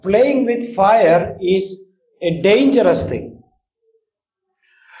playing with fire is a dangerous thing.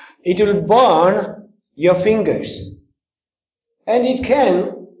 It will burn your fingers. And it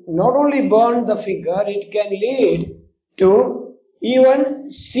can not only burn the finger, it can lead to even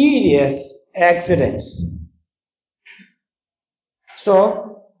serious accidents.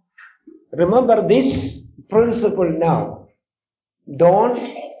 So, remember this principle now. Don't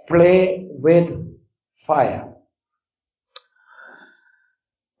play with fire.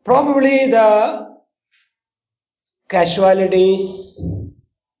 Probably the casualties,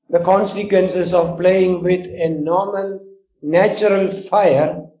 the consequences of playing with a normal, natural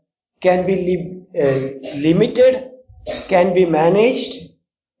fire can be limited, can be managed,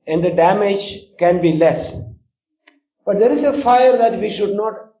 and the damage can be less. But there is a fire that we should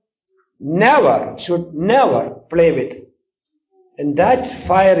never play with. And that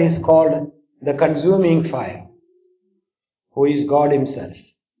fire is called the consuming fire, who is God Himself.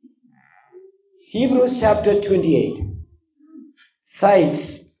 Hebrews chapter 28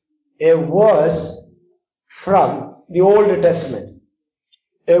 cites a verse from the Old Testament,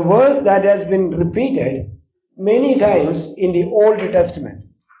 a verse that has been repeated many times in the Old Testament.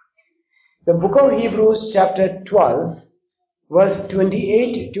 The book of Hebrews chapter 12 verse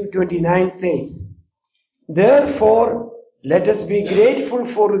 28 to 29 says, "Therefore let us be grateful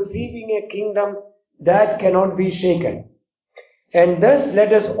for receiving a kingdom that cannot be shaken. And thus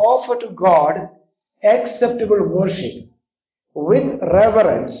let us offer to God acceptable worship with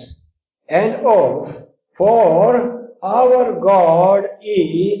reverence and awe, for our God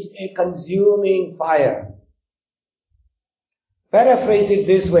is a consuming fire." Paraphrase it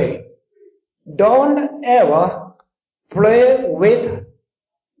this way: don't ever play with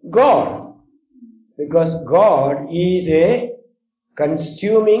God, because God is a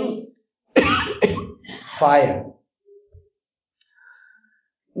consuming fire.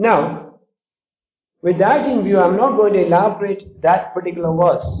 Now, with that in view, I'm not going to elaborate that particular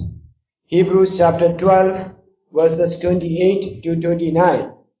verse. Hebrews chapter 12, verses 28 to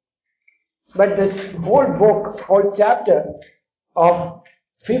 29. But this whole chapter of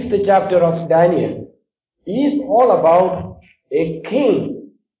 5th chapter of Daniel is all about a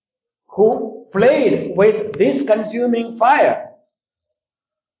king who played with this consuming fire.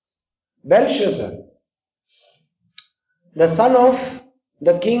 Belshazzar, the son of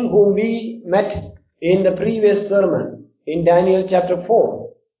the king whom we met in the previous sermon in Daniel chapter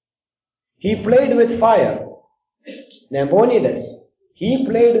 4. He played with fire. Nabonidus, he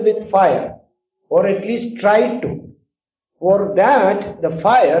played with fire, or at least tried to. For that, the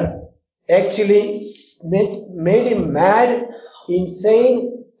fire actually made him mad,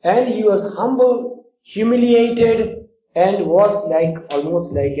 insane, and he was humbled, humiliated, and was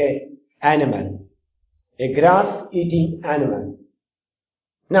almost like an animal, a grass-eating animal.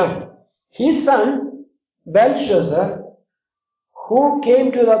 Now, his son, Belshazzar, who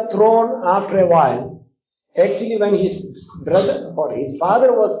came to the throne after a while, actually when his brother or his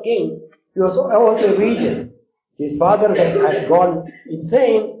father was king, he was a regent. His father had gone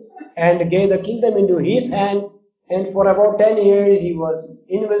insane and gave the kingdom into his hands, and for about 10 years he was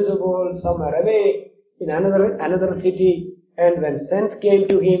invisible, somewhere away in another city. And when sense came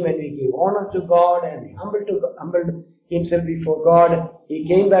to him and he gave honor to God and he humbled himself before God, he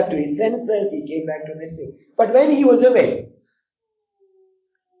came back to his senses, he came back to this thing. But when he was away,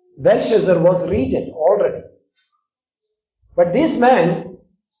 Belshazzar was regent already. But this man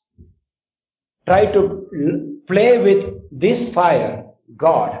tried to play with this fire,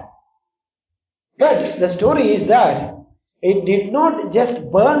 God. But the story is that it did not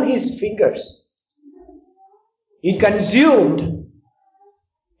just burn his fingers. It consumed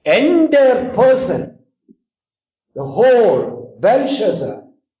entire person, the whole Belshazzar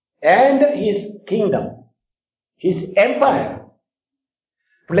and his kingdom, his empire.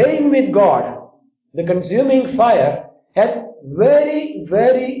 Playing with God, the consuming fire, has very,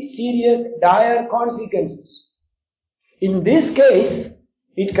 very serious, dire consequences. In this case,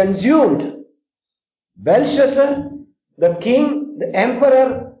 it consumed Belshazzar, the king, the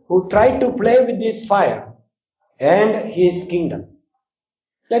emperor who tried to play with this fire, and his kingdom.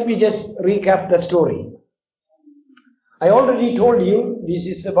 Let me just recap the story. I already told you this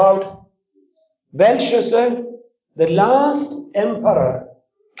is about Belshazzar, the last emperor,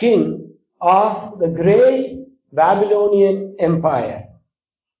 king of the great Babylonian Empire.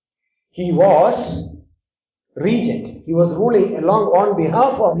 He was regent. He was ruling on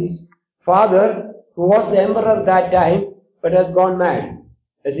behalf of his father, who was the emperor that time, but has gone mad,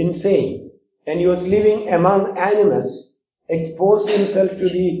 is insane. And he was living among animals, exposed himself to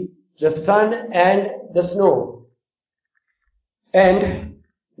the sun and the snow. And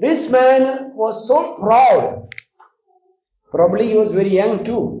This man was so proud. Probably he was very young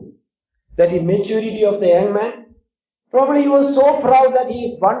too. That immaturity of the young man. Probably he was so proud that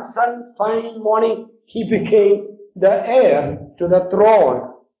one fine morning, he became the heir to the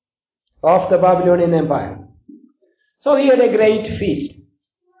throne of the Babylonian Empire. So he had a great feast.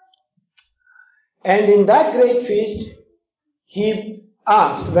 And in that great feast, he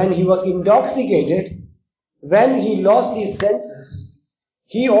asked, when he was intoxicated, when he lost his senses,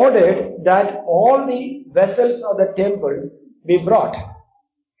 he ordered that all the vessels of the temple be brought.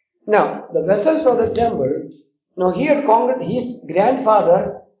 Now, the vessels of the temple, he had conquered, his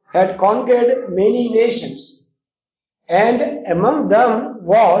grandfather had conquered many nations. And among them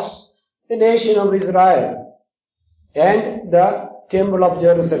was the nation of Israel and the temple of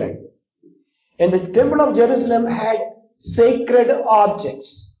Jerusalem. And the temple of Jerusalem had sacred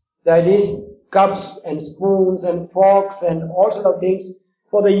objects, that is, cups and spoons and forks and all sorts of things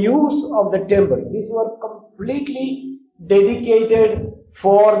for the use of the temple. These were completely dedicated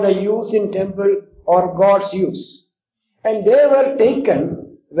for the use in temple or God's use. And they were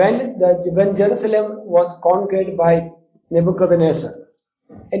taken when Jerusalem was conquered by Nebuchadnezzar.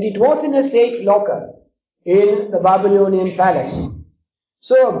 And it was in a safe locker in the Babylonian palace.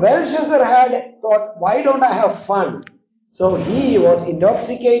 So Belshazzar had thought, why don't I have fun? So he was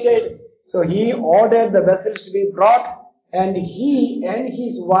intoxicated. So he ordered the vessels to be brought, and he and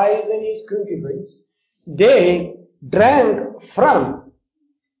his wives and his concubines, they drank from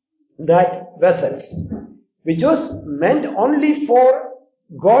that vessels, which was meant only for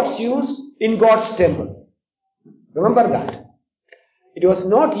God's use in God's temple. Remember that. It was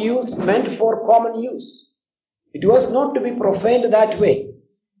not meant for common use. It was not to be profaned that way.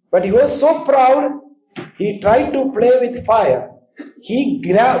 But he was so proud, he tried to play with fire. He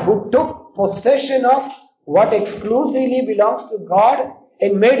took possession of what exclusively belongs to God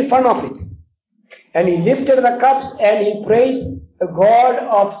and made fun of it. And he lifted the cups and he praised the God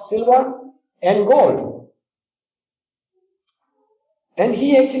of silver and gold. And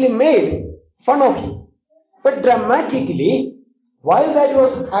he actually made fun of him. But dramatically, while that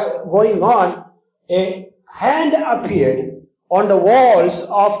was going on, a hand appeared on the walls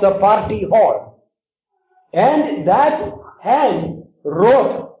of the party hall. And that hand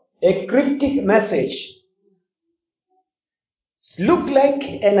wrote a cryptic message. It looked like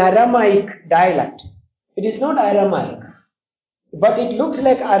an Aramaic dialect. It is not Aramaic, but it looks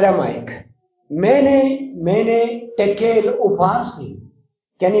like Aramaic. Mene, tekel, uparsi.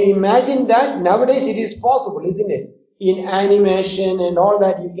 Can you imagine that? Nowadays it is possible, isn't it? In animation and all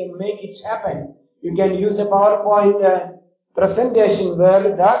that, you can make it happen. You can use a PowerPoint presentation where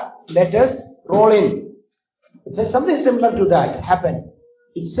the letters roll in. It's something similar to that happened.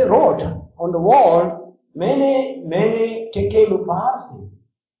 It's wrote on the wall, Mene, tekel, uparsi.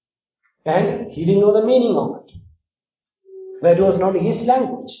 And he didn't know the meaning of it. But it was not his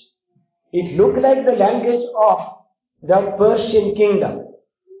language. It looked like the language of the Persian kingdom,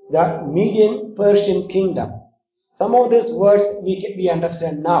 the Median Persian kingdom. Some of these words we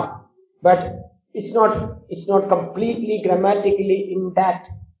understand now, but it's not completely grammatically intact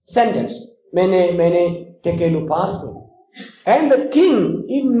sentence. Mene, tekel, uparsi. And the king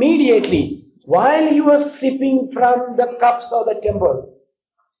immediately, while he was sipping from the cups of the temple,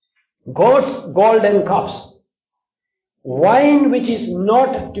 God's golden cups, wine which is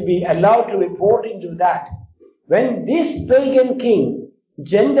not to be allowed to be poured into that. When this pagan king,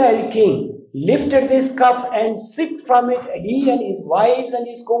 Gentile king, lifted this cup and sipped from it, he and his wives and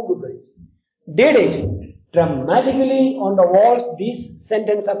his concubines did it. Dramatically on the walls, this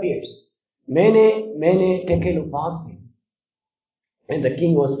sentence appears. Mene, tekel, uparsi. And the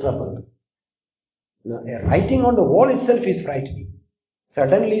king was troubled. Now, a writing on the wall itself is frightening.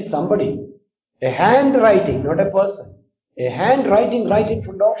 Suddenly somebody, a handwriting, not a person, a handwriting right in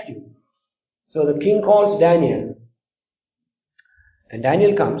front of you. So the king calls Daniel. And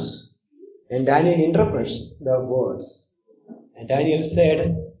Daniel comes. And Daniel interprets the words. And Daniel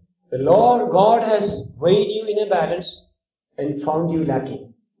said, the Lord God has weighed you in a balance and found you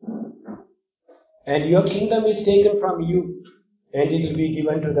lacking. And your kingdom is taken from you, and it will be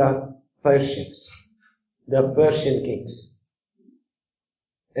given to the Persians, the Persian kings.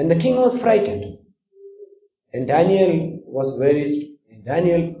 And the king was frightened. And Daniel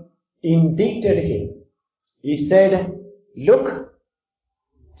indicted him. He said, look,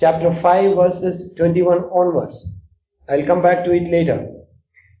 chapter 5 verses 21 onwards. I'll come back to it later.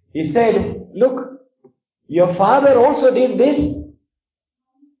 He said, look, your father also did this.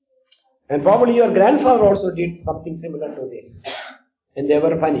 And probably your grandfather also did something similar to this. And they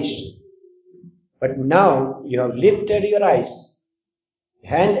were punished. But now you have lifted your eyes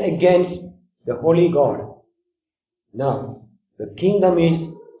and against the holy God. Now, the kingdom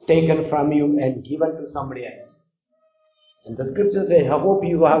is taken from you and given to somebody else. And the scripture says, I hope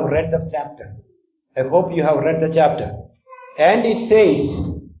you have read the chapter. I hope you have read the chapter. And it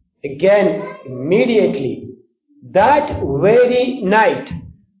says, again, immediately, that very night,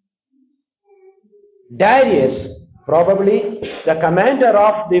 Darius, probably the commander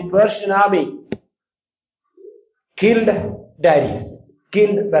of the Persian army, killed Darius,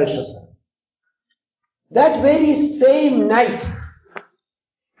 killed Belshazzar. That very same night,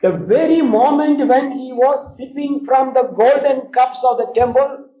 the very moment when he was sipping from the golden cups of the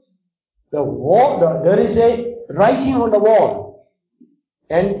temple, there is a writing on the wall.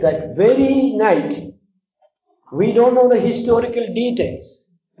 And that very night, we don't know the historical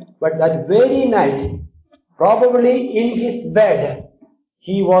details, but that very night, probably in his bed,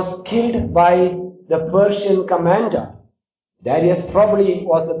 he was killed by the Persian commander. Darius probably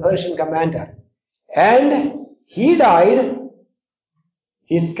was the Persian commander. And he died.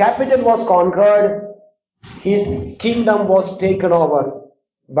 His capital was conquered. His kingdom was taken over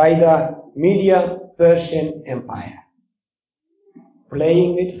by the Medo-Persian Empire.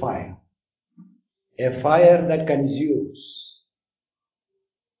 Playing with fire. A fire that consumes.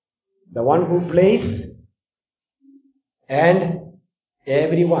 The one who plays and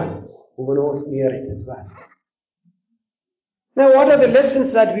everyone who knows near it as well. Now, what are the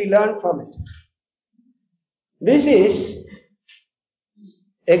lessons that we learn from it? This is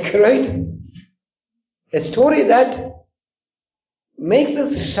a story that makes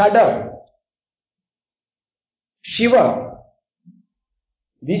us shudder, shiver.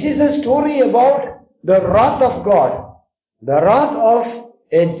 This is a story about the wrath of God, the wrath of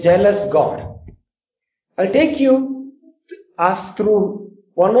a jealous God. I'll take us through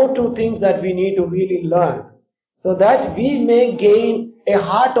one or two things that we need to really learn so that we may gain a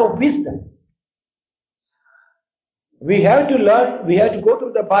heart of wisdom. We have to learn, we have to go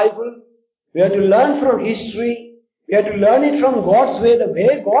through the Bible, we have to learn from history, we have to learn it from God's way, the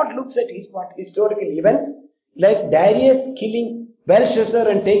way God looks at historical events, like Darius killing Belshazzar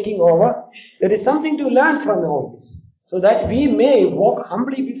and taking over. There is something to learn from all this, so that we may walk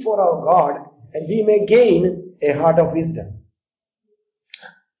humbly before our God and we may gain a heart of wisdom.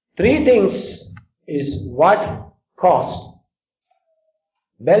 Three things is what caused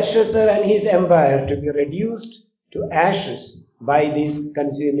Belshazzar and his empire to be reduced to ashes by this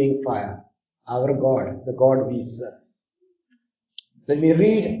consuming fire. Our God, the God we serve. Let me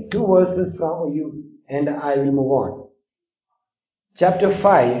read 2 verses from you and I will move on. Chapter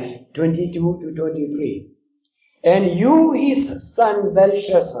 5, 22 to 23. And you, his son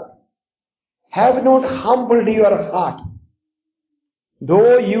Belshazzar, have not humbled your heart,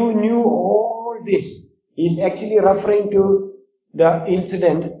 though you knew all this. He is actually referring to the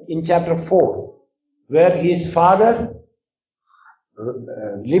incident in chapter 4. Where his father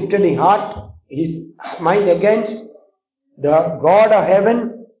lifted his mind against the God of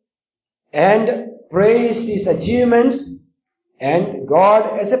heaven and praised his achievements, and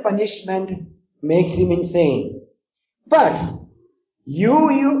God as a punishment makes him insane. But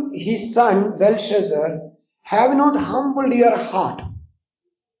you, his son Belshazzar, have not humbled your heart.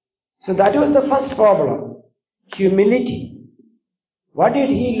 So that was the first problem. Humility. What did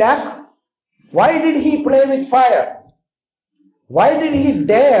he lack? Why did he play with fire? Why did he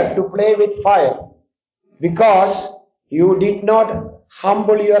dare to play with fire? Because you did not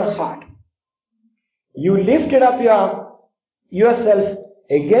humble your heart. You lifted up yourself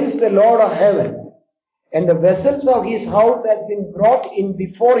against the Lord of heaven, and the vessels of his house has been brought in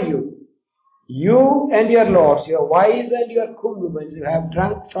before you. You and your lords, your wives and your concubines, you have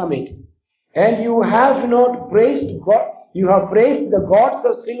drunk from it. And you have not praised God. You have praised the gods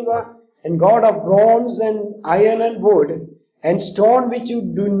of silver and God of bronze and iron and wood and stone, which you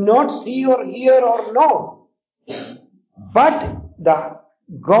do not see or hear or know. But the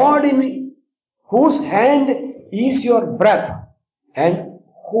God in whose hand is your breath and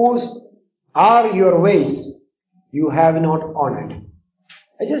whose are your ways, you have not honored.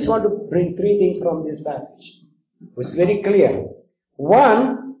 I just want to bring 3 things from this passage. It's very clear.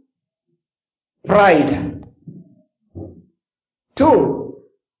 1, pride. 2,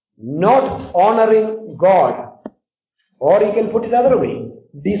 not honoring God. Or you can put it another way,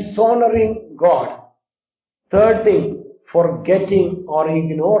 dishonoring God. 3rd thing, forgetting or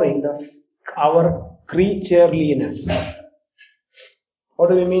ignoring our creatureliness. What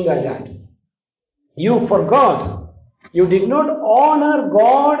do we mean by that? You forgot. You did not honor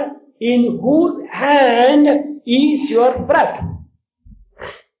God in whose hand is your breath.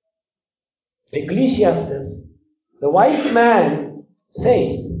 Ecclesiastes, the wise man,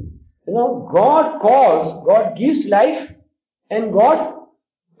 says, God calls, God gives life, and God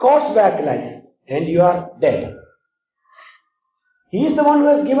calls back life, and you are dead. He is the one who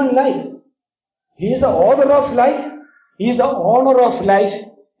has given life. He is the author of life. He is the owner of life,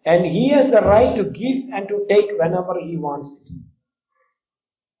 and He has the right to give and to take whenever He wants it.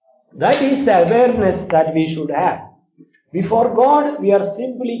 That is the awareness that we should have. Before God, we are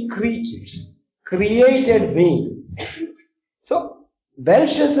simply creatures, created beings. So,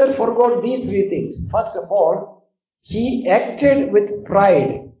 Belshazzar forgot these three things. First of all, he acted with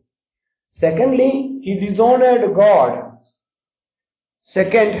pride. Secondly, he dishonored God.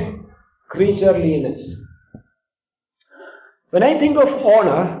 Second, creatureliness. When I think of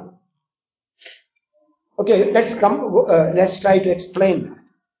honor, okay, let's try to explain that.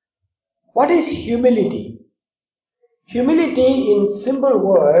 What is humility? Humility, in simple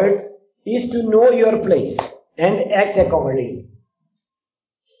words, is to know your place and act accordingly.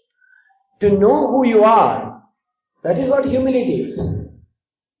 To know who you are, that is what humility is.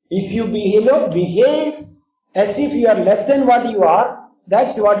 If you behave as if you are less than what you are,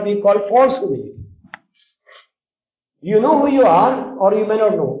 that's what we call false humility. You know who you are, or you may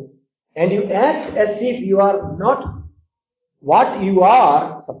not know, and you act as if you are not what you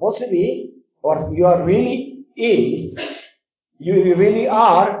are supposed to be, or you are really is, you really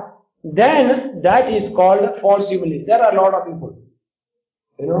are, then that is called false humility. There are a lot of people,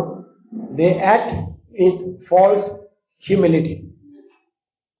 they act with false humility.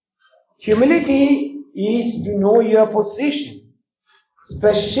 Humility is to know your position,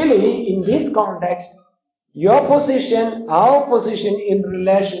 especially in this context, your position, our position in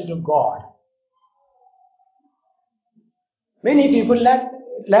relation to God. Many people lack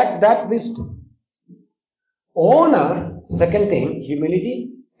that wisdom. Honor, second thing,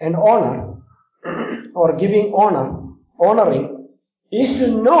 humility and honor, or giving honor, honoring, is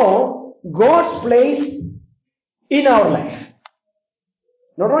to know God's place in our life.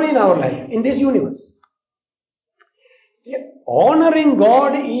 Not only in our life, in this universe. Honoring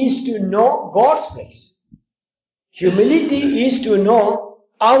God is to know God's place. Humility is to know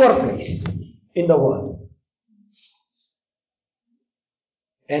our place in the world.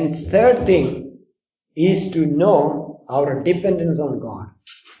 And third thing is to know our dependence on God,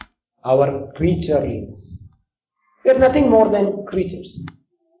 our creatureliness. We are nothing more than creatures.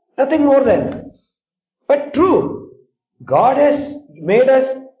 Nothing more than that. But true, God has made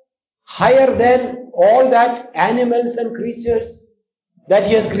us higher than all that animals and creatures that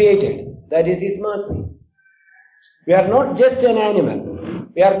He has created. That is His mercy. We are not just an animal.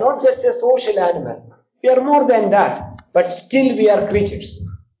 We are not just a social animal. We are more than that. But still we are creatures.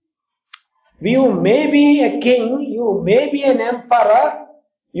 You may be a king, you may be an emperor,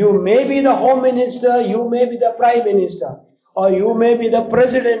 you may be the home minister, you may be the prime minister, or you may be the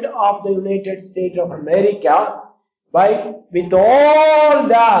president of the United States of America. With all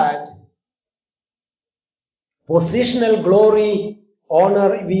that positional glory,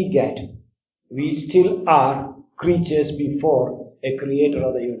 honor we get, we still are creatures before a creator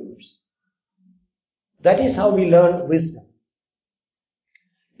of the universe. That is how we learn wisdom.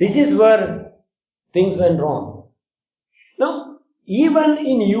 This is where things went wrong. Now, even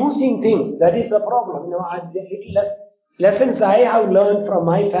in using things, that is the problem. Lessons I have learned from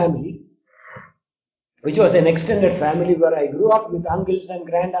my family, which was an extended family where I grew up with uncles and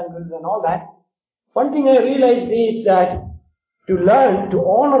granduncles and all that. One thing I realized is that to learn to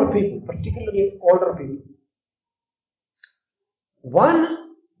honor people, particularly older people,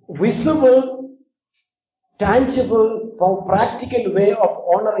 one visible, tangible, practical way of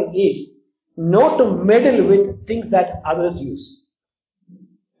honoring is not to meddle with things that others use.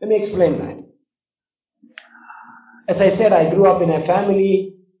 Let me explain that. As I said, I grew up in a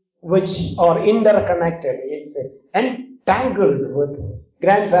family which are interconnected. It's entangled with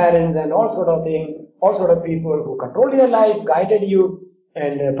grandparents and all sort of things, all sort of people who controlled your life, guided you,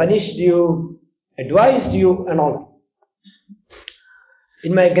 and punished you, advised you, and all that.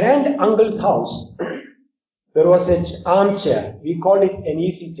 In my grand uncle's house, there was an armchair. We called it an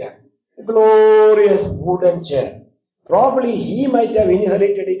easy chair. A glorious wooden chair. Probably he might have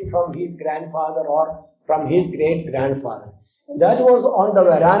inherited it from his grandfather or from his great-grandfather. That was on the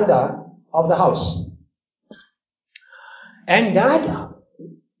veranda of the house. And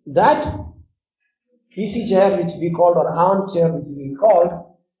that easy chair which we called, or armchair which we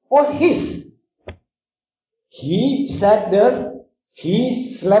called, was his. He sat there, he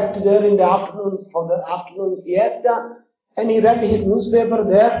slept there in the afternoons for the afternoon siesta, and he read his newspaper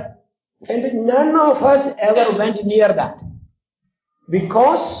there, and none of us ever went near that.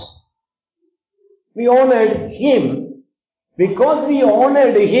 Because we honored him because we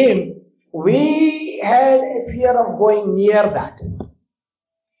honored him, we had a fear of going near that.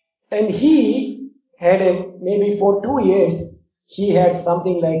 And he had maybe for 2 years, he had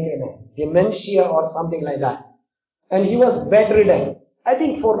something like a dementia or something like that. And he was bedridden, I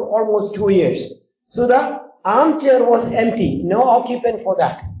think for almost 2 years. So the armchair was empty, no occupant for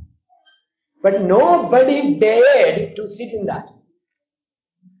that. But nobody dared to sit in that.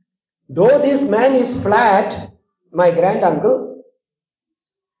 Though this man is flat, my granduncle,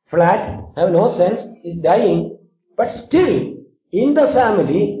 flat, have no sense, is dying, but still, in the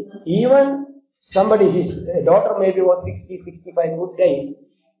family, even somebody, his daughter maybe was 60, 65 those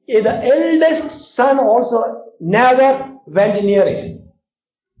days, the eldest son also never went near it.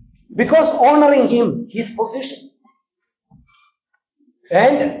 Because honoring him, his position.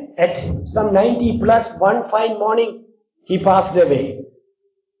 And at some 90 plus, one fine morning, he passed away.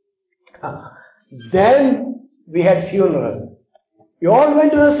 Then we had funeral. We all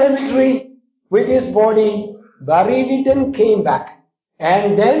went to the cemetery with his body, buried it and came back.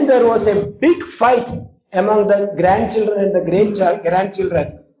 And then there was a big fight among the grandchildren and the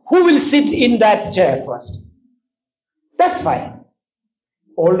grandchildren. Who will sit in that chair first? That's fine.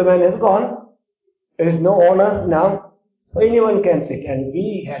 Old man is gone. There is no honor now. So anyone can sit. And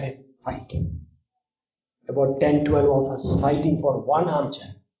we had a fight. About 10, 12 of us fighting for one armchair.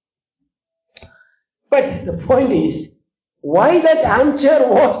 But the point is, why that armchair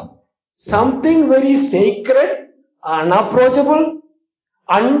was something very sacred, unapproachable,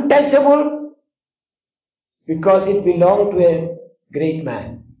 untouchable, because it belonged to a great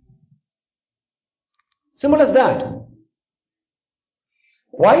man. Simple as that.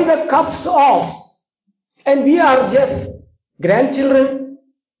 Why the cups of, and we are just grandchildren,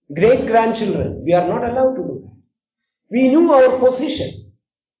 great-grandchildren. We are not allowed to do that. We knew our position.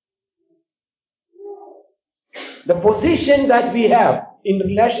 The position that we have in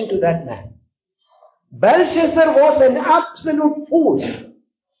relation to that man. Belshazzar was an absolute fool.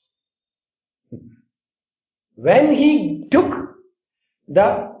 When he took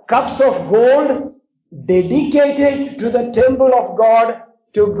the cups of gold dedicated to the temple of God,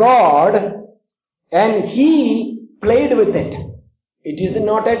 to God, and he played with it. It is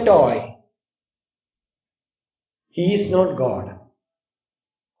not a toy. He is not God.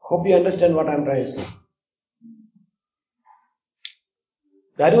 Hope you understand what I am trying to say.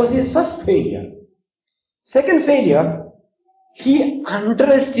 That was his first failure. Second failure, he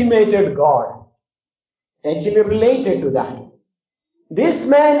underestimated God. Actually related to that. This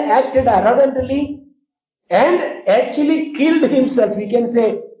man acted arrogantly and actually killed himself. We can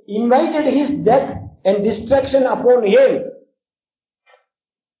say, invited his death and destruction upon him.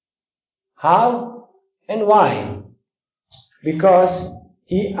 How and why? Because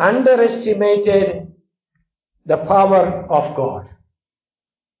he underestimated the power of God.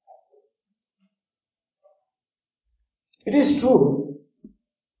 It is true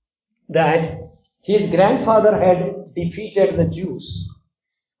that his grandfather had defeated the Jews,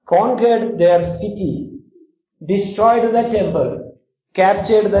 conquered their city, destroyed the temple,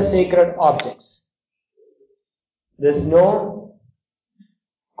 captured the sacred objects. There's no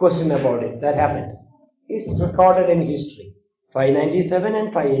question about it. That happened. It's recorded in history. 597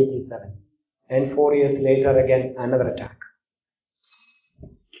 and 587. And 4 years later again another attack.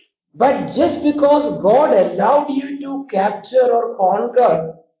 But just because God allowed you to capture or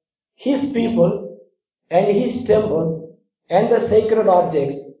conquer His people and His temple and the sacred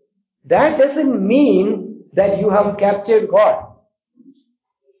objects, that doesn't mean that you have captured God.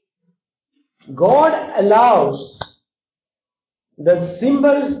 God allows the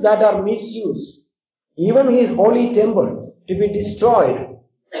symbols that are misused, even His holy temple, to be destroyed.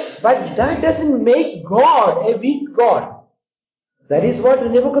 But that doesn't make God a weak God. That is what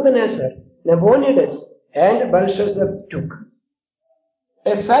Nebuchadnezzar, Nabonidus and Belshazzar took.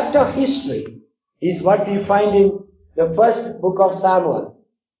 A fact of history is what we find in the first book of Samuel.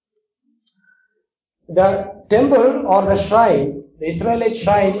 The temple or the shrine, the Israelite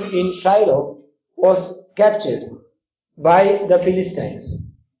shrine in Shiloh, was captured by the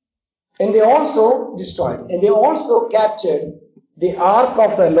Philistines. And they also destroyed. And they also captured the ark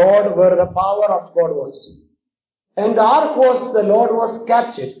of the Lord where the power of God was. And the ark was, the Lord was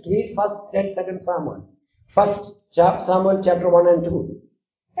captured. Read 1st and 2nd Samuel. 1st Samuel chapter 1 and 2.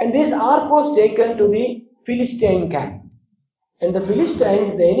 And this ark was taken to the Philistine camp. And the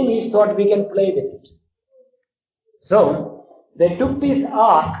Philistines, the enemies, thought we can play with it. So, they took this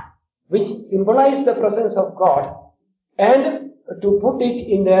ark, which symbolized the presence of God, and to put it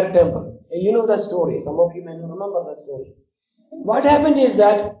in their temple. You know the story. Some of you may remember the story. What happened is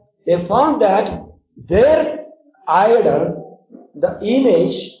that they found that their idol the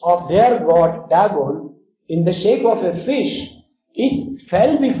image of their god Dagon in the shape of a fish, it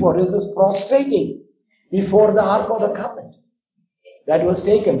fell before, it was prostrating before the Ark of the Covenant. That was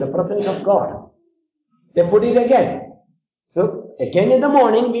taken, the presence of God. They put it again. So again in the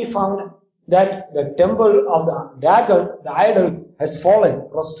morning we found that the temple of the Dagon, the idol, has fallen,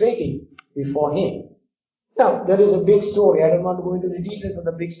 prostrating before him. Now there is a big story. I don't want to go into the details of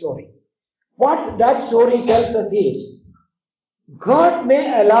the big story. What that story tells us is, God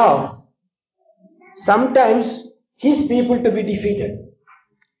may allow sometimes His people to be defeated.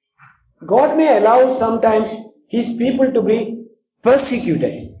 God may allow sometimes His people to be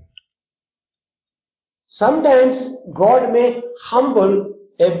persecuted. Sometimes God may humble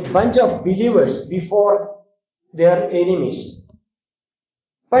a bunch of believers before their enemies.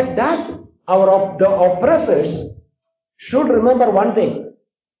 But that the oppressors should remember one thing,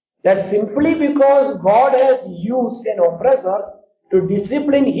 that simply because God has used an oppressor to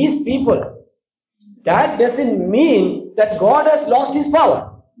discipline His people, that doesn't mean that God has lost His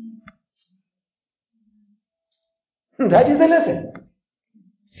power. That is the lesson.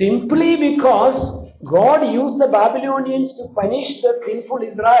 Simply because God used the Babylonians to punish the sinful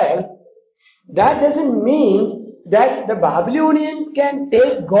Israel, that doesn't mean that the Babylonians can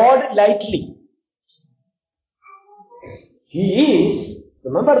take God lightly. He is,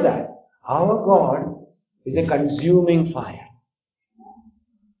 remember that, our God is a consuming fire.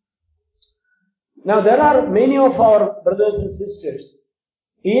 Now there are many of our brothers and sisters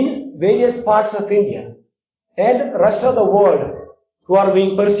in various parts of India and rest of the world who are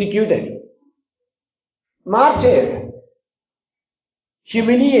being persecuted, martyred,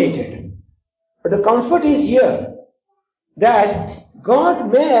 humiliated. But the comfort is here that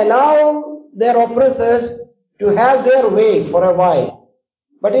God may allow their oppressors to have their way for a while,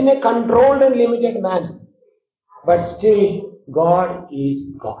 but in a controlled and limited manner. But still, God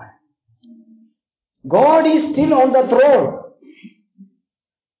is God. God is still on the throne.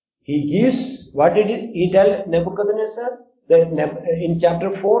 He gives, what did he tell Nebuchadnezzar? In chapter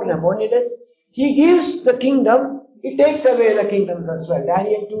 4, Nabonidus, he gives the kingdom, he takes away the kingdoms as well.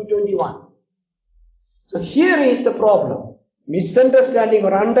 Daniel 2:21. So here is the problem. Misunderstanding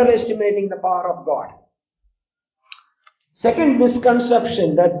or underestimating the power of God. Second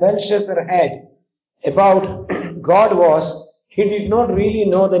misconception that Belshazzar had about God was, he did not really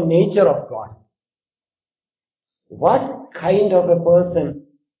know the nature of God. What kind of a person,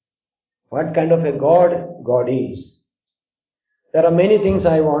 what kind of a God God is? There are many things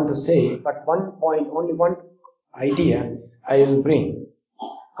I want to say, but one point, only one idea I will bring.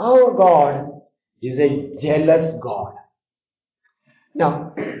 Our God is a jealous God.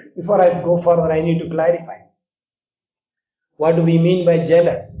 Now, before I go further, I need to clarify. What do we mean by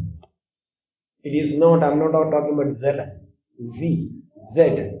jealous? It is not, I'm not talking about zealous. Z.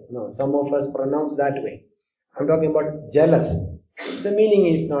 No, some of us pronounce that way. I'm talking about jealous. The meaning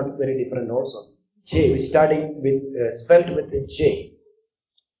is not very different also. J, starting with, spelled with a J.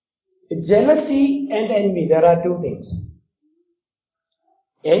 Jealousy and envy, there are two things.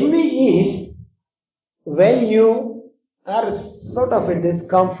 Envy is when you are sort of a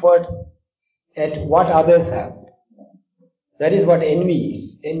discomfort at what others have. That is what envy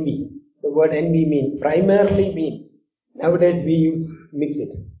is. Envy. The word envy primarily means, nowadays we mix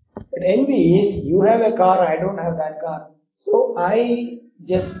it. But envy is, you have a car, I don't have that car. So I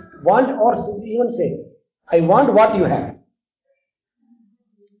just want, or even say, I want what you have.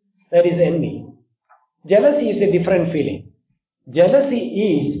 That is envy. Jealousy is a different feeling. Jealousy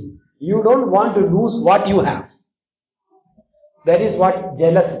is, you don't want to lose what you have. That is what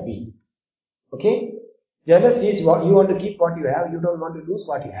jealous means. Okay? Jealousy is what you want to keep what you have, you don't want to lose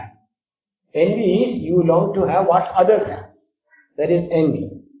what you have. Envy is, you long to have what others have. That is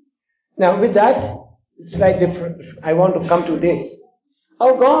envy. Now with that, it's like different. I want to come to this.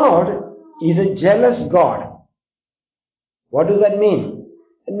 Our God is a jealous God. What does that mean?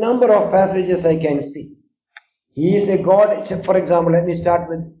 A number of passages I can see. He is a God, for example, let me start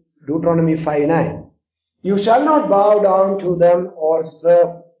with Deuteronomy 5:9. You shall not bow down to them or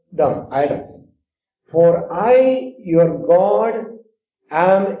serve them, idols. For I, your God,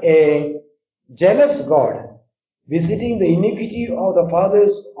 am a jealous God, visiting the iniquity of the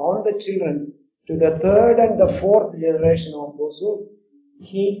fathers on the children to the third and the fourth generation of those who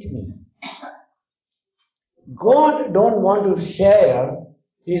hate me. God don't want to share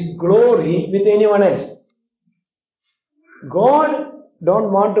His glory with anyone else. God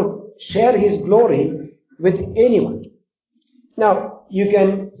don't want to share His glory with anyone. Now, you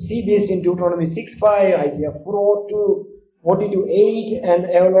can see this in Deuteronomy 6:5, Isaiah 4:2, 42:8, and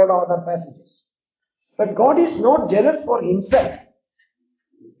a lot of other passages. But God is not jealous for himself,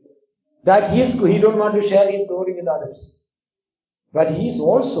 that he don't want to share his glory with others. But he is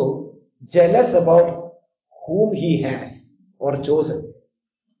also jealous about whom he has or chosen,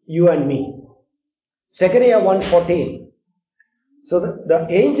 you and me. Zechariah 1:14. So the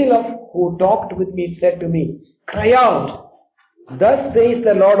angel who talked with me said to me, cry out, thus says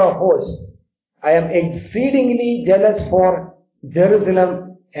the Lord of hosts, I am exceedingly jealous for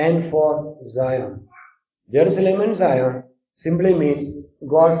Jerusalem and for Zion. Jerusalem and Zion simply means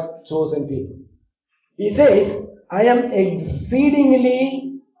God's chosen people. He says, I am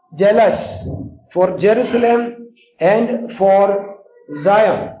exceedingly jealous for Jerusalem and for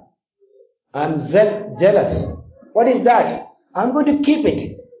Zion. I am jealous. What is that? I'm going to keep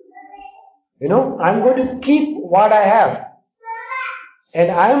it. I'm going to keep what I have. And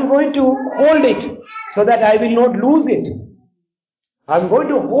I am going to hold it so that I will not lose it. I'm going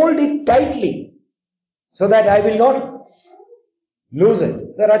to hold it tightly so that I will not lose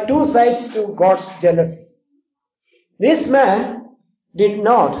it. There are two sides to God's jealousy. This man did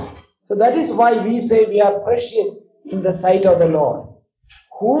not. So that is why we say we are precious in the sight of the Lord.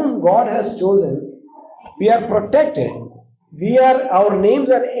 Whom God has chosen, we are protected. Our names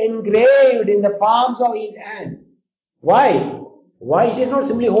are engraved in the palms of his hand. Why? Why? It is not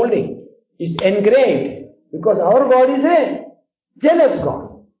simply holding. It's engraved. Because our God is a jealous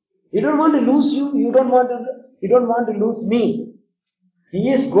God. He don't want to lose you. You don't want to lose me. He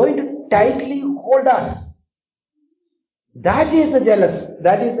is going to tightly hold us. That is the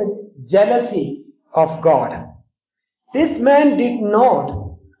jealousy of God. This man did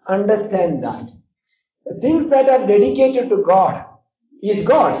not understand that. The things that are dedicated to God is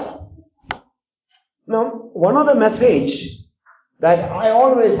God's. Now, one of the message that I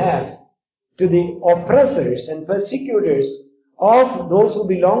always have to the oppressors and persecutors of those who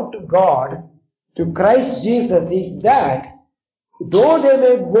belong to God, to Christ Jesus, is that though they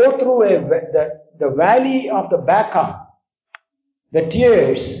may go through the valley of the Baca, the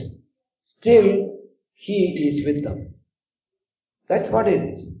tears, still he is with them. That's what it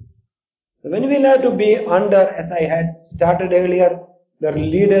is. When we learn to be under, as I had started earlier, the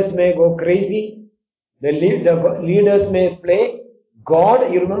leaders may go crazy, the leaders may play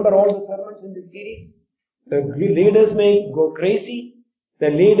God. You remember all the sermons in this series? The leaders may go crazy,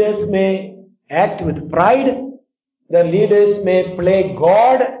 the leaders may act with pride, the leaders may play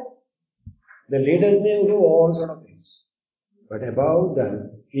God, the leaders may do all sort of things. But above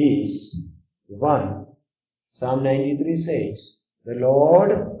them is one. Psalm 93 says, the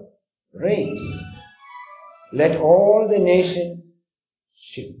Lord reigns. Let all the nations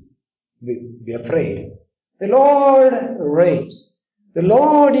be afraid. The Lord reigns. The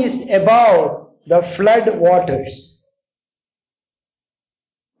Lord is above the flood waters.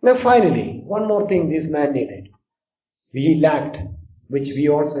 Now finally, one more thing this man needed. He lacked, which we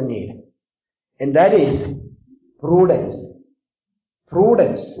also need. And that is prudence.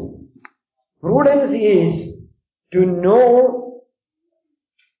 Prudence. Prudence is to know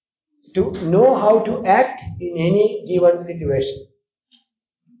how to act in any given situation.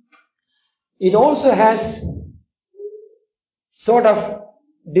 It also has sort of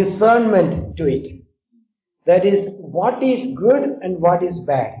discernment to it. That is, what is good and what is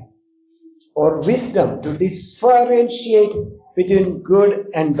bad. Or wisdom to differentiate between good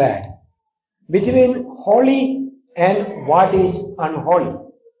and bad. Between holy and what is unholy.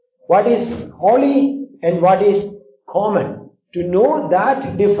 What is holy and what is common. To know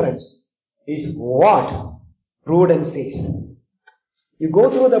that difference is what prudence is. You go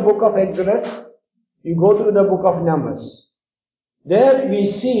through the book of Exodus, you go through the book of Numbers. There we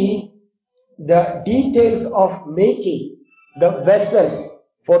see the details of making the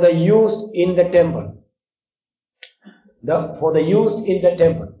vessels for the use in the temple. For the use in the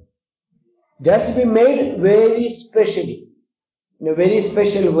temple. It has to be made very specially, in a very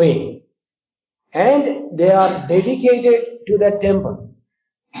special way. And they are dedicated to the temple.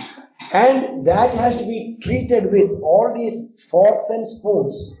 And that has to be treated with all these forks and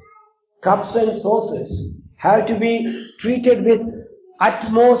spoons, cups and saucers, have to be treated with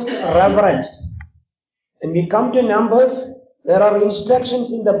utmost reverence. When we come to Numbers, there are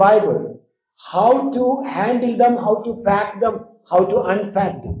instructions in the Bible how to handle them, how to pack them, how to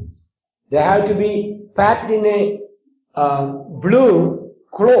unpack them. They have to be packed in a blue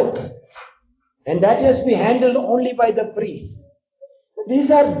cloth, and that has to be handled only by the priests.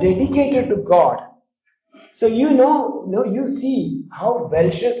 These are dedicated to God. So you see how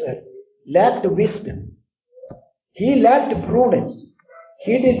Belshazzar lacked wisdom. He lacked prudence.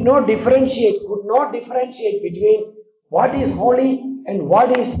 He could not differentiate between what is holy and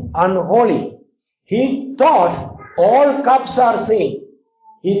what is unholy. He thought all cups are same.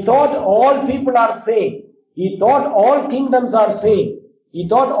 He thought all people are same. He thought all kingdoms are same. He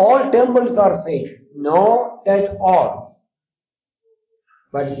thought all temples are same. Not at all.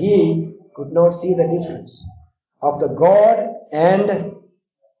 But he could not see the difference of the God and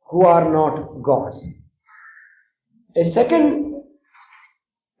who are not gods. A second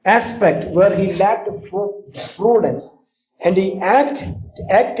aspect where he lacked prudence and he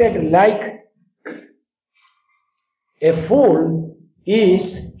acted like a fool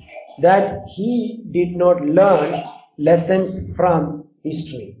is that he did not learn lessons from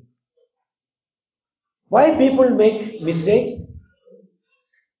history. Why people make mistakes?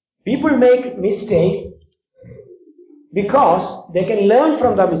 People make mistakes because they can learn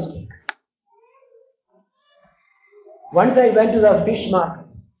from the mistake. Once I went to the fish market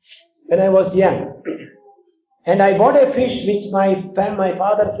when I was young, and I bought a fish which my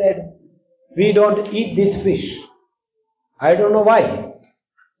father said, we don't eat this fish. I don't know why.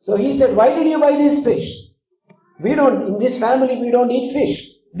 So he said, why did you buy this fish? In this family we don't eat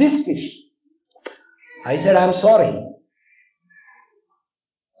fish. This fish. I said, I'm sorry.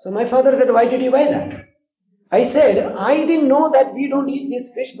 So my father said, why did you buy that? I said, I didn't know that we don't eat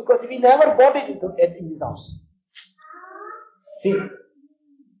this fish because we never bought it in this house. See,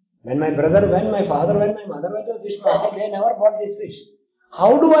 when my father, when my mother went to the fish market, they never bought this fish.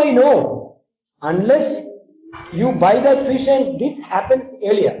 How do I know? Unless you buy that fish and this happens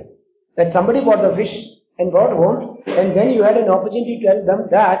earlier, that somebody bought the fish and brought home, and then you had an opportunity to tell them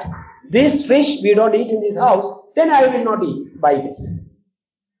that this fish we don't eat in this house, then I will not buy this.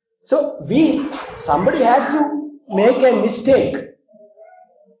 So somebody has to make a mistake.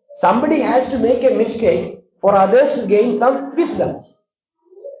 Somebody has to make a mistake for others to gain some wisdom.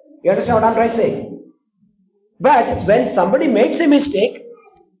 You understand what I'm trying to say? But when somebody makes a mistake,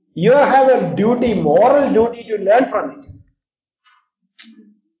 you have a duty, moral duty to learn from it.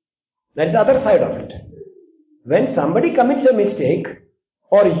 That is the other side of it. When somebody commits a mistake,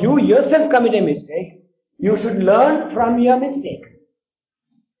 or you yourself commit a mistake, you should learn from your mistake.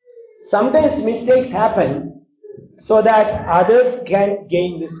 Sometimes mistakes happen so that others can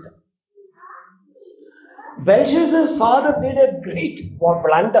gain wisdom. Belshazzar's father did a great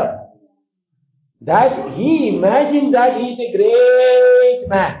blunder. That he imagined that he is a great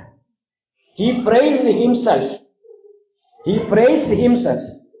man. He praised himself.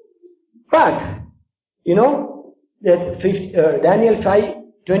 But, that Daniel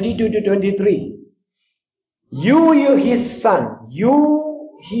 5:22 to 23. You his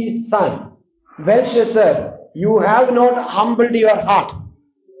son, Belshazzar, you have not humbled your heart.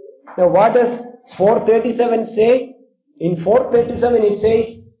 Now what does 4:37 say? In 4:37 it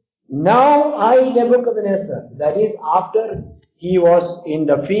says, now I, Nebuchadnezzar, that is after he was in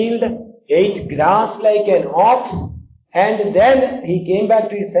the field, ate grass like an ox, and then he came back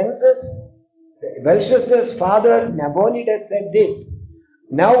to his senses. Belshazzar's father Nabonidus said this,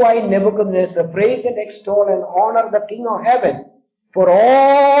 now I, Nebuchadnezzar, praise and extol and honor the King of heaven, for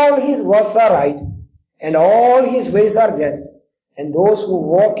all his works are right, and all his ways are just, and those who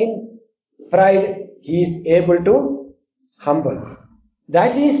walk in pride he is able to humble.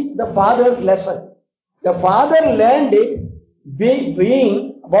 That is the father's lesson. The father learned it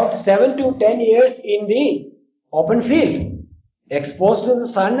being about 7 to 10 years in the open field, exposed to the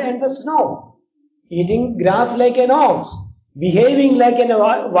sun and the snow, eating grass like an ox, behaving like a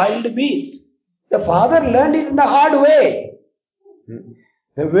wild beast. The father learned it in the hard way,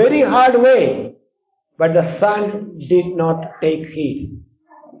 a very hard way. But the son did not take heed.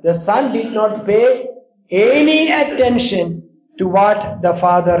 The son did not pay any attention to what the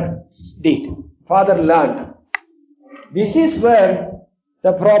father did. Father learned. This is where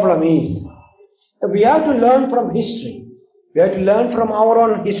the problem is. We have to learn from history. We have to learn from our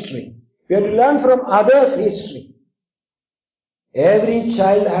own history. We have to learn from others' history. Every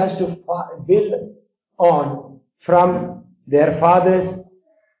child has to build on from their father's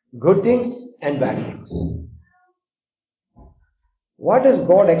good things and bad things. What does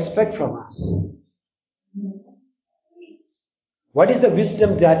God expect from us? What is the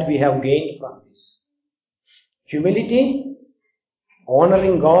wisdom that we have gained from this? Humility,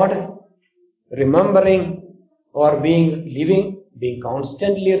 honoring God, remembering or being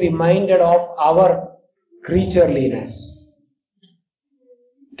constantly reminded of our creatureliness.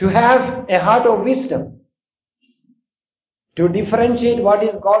 To have a heart of wisdom, to differentiate what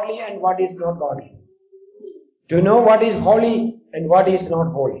is godly and what is not godly, to know what is holy and what is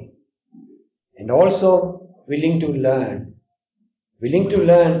not holy, and also willing to learn. Willing to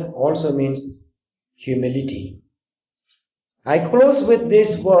learn also means humility. I close with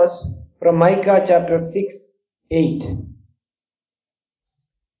this verse from Micah chapter 6, 8.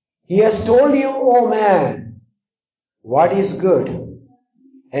 He has told you, O man, what is good,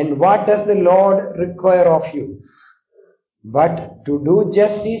 and what does the Lord require of you, but to do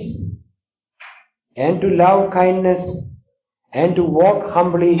justice, and to love kindness, and to walk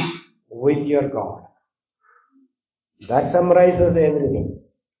humbly with your God. That summarizes everything.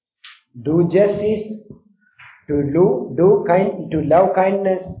 Do justice, to love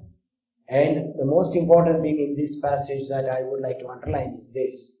kindness, and the most important thing in this passage that I would like to underline is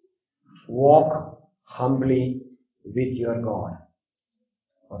this: walk humbly with your God.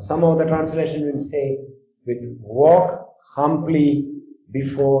 Or some of the translation will say, with walk humbly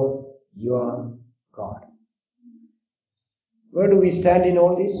before your God. Where do we stand in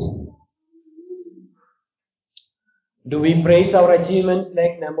all this? Do we praise our achievements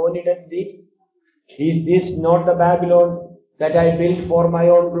like Nabonidus did? Is this not the Babylon that I built for my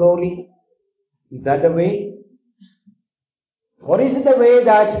own glory? Is that the way? Or is it the way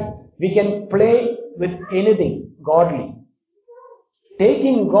that we can play with anything godly,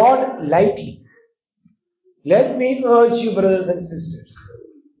 taking God lightly? Let me urge you, brothers and sisters,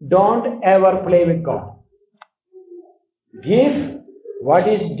 don't ever play with God. Give what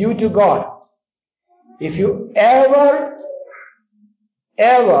is due to God. If you ever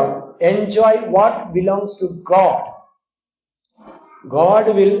enjoy what belongs to God,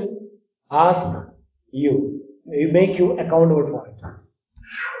 God will ask you, make you accountable for it.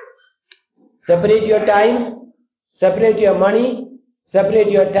 Separate your time, separate your money, separate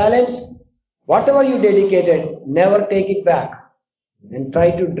your talents, whatever you dedicated, never take it back and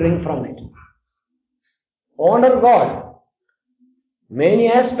try to drink from it. Honor God. Many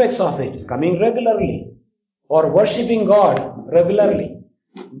aspects of it, coming regularly or worshipping God regularly.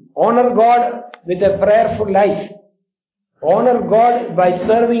 Honor God with a prayerful life. Honor God by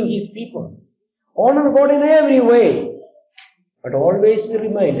serving His people. Honor God in every way. But always be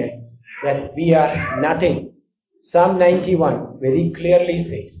reminded that we are nothing. Psalm 91 very clearly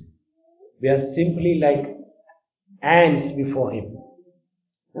says, we are simply like ants before Him.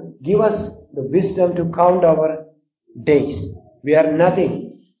 Give us the wisdom to count our days. We are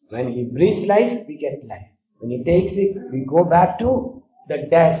nothing. When He breathes life, we get life. When He takes it, we go back to the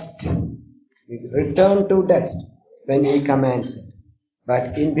dust. We return to dust when He commands it.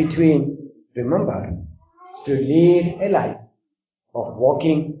 But in between, remember to lead a life of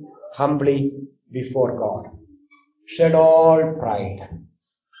walking humbly before God. Shed all pride.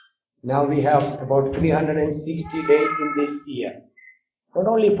 Now we have about 360 days in this year. Not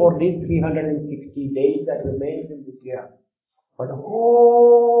only for these 360 days that remains in this year, but the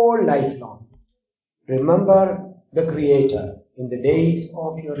whole life long. Remember the Creator in the days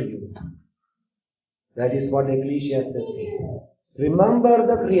of your youth. That is what Ecclesiastes says. Remember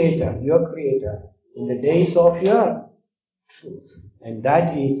the Creator, your Creator, in the days of your truth. And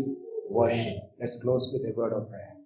that is worship. Let's close with a word of prayer.